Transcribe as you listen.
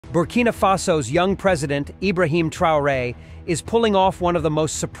Burkina Faso's young president, Ibrahim Traoré, is pulling off one of the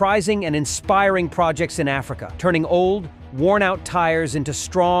most surprising and inspiring projects in Africa, turning old, worn-out tires into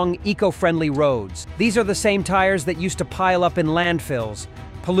strong, eco-friendly roads. These are the same tires that used to pile up in landfills,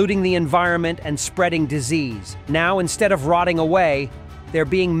 polluting the environment and spreading disease. Now, instead of rotting away, they're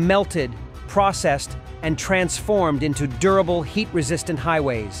being melted, processed, and transformed into durable, heat-resistant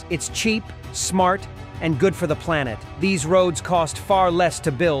highways. It's cheap, smart, and good for the planet. These roads cost far less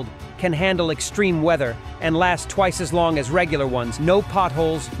to build, can handle extreme weather, and last twice as long as regular ones. No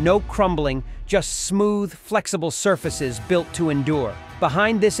potholes, no crumbling, just smooth, flexible surfaces built to endure.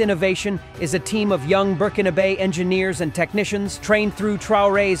 Behind this innovation is a team of young Burkinabe engineers and technicians trained through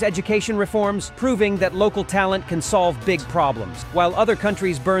Traoré's education reforms, proving that local talent can solve big problems. While other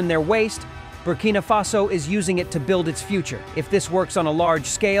countries burn their waste, Burkina Faso is using it to build its future. If this works on a large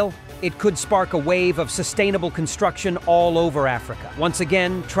scale, it could spark a wave of sustainable construction all over Africa. Once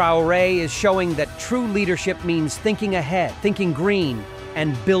again, Traoré is showing that true leadership means thinking ahead, thinking green,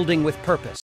 and building with purpose.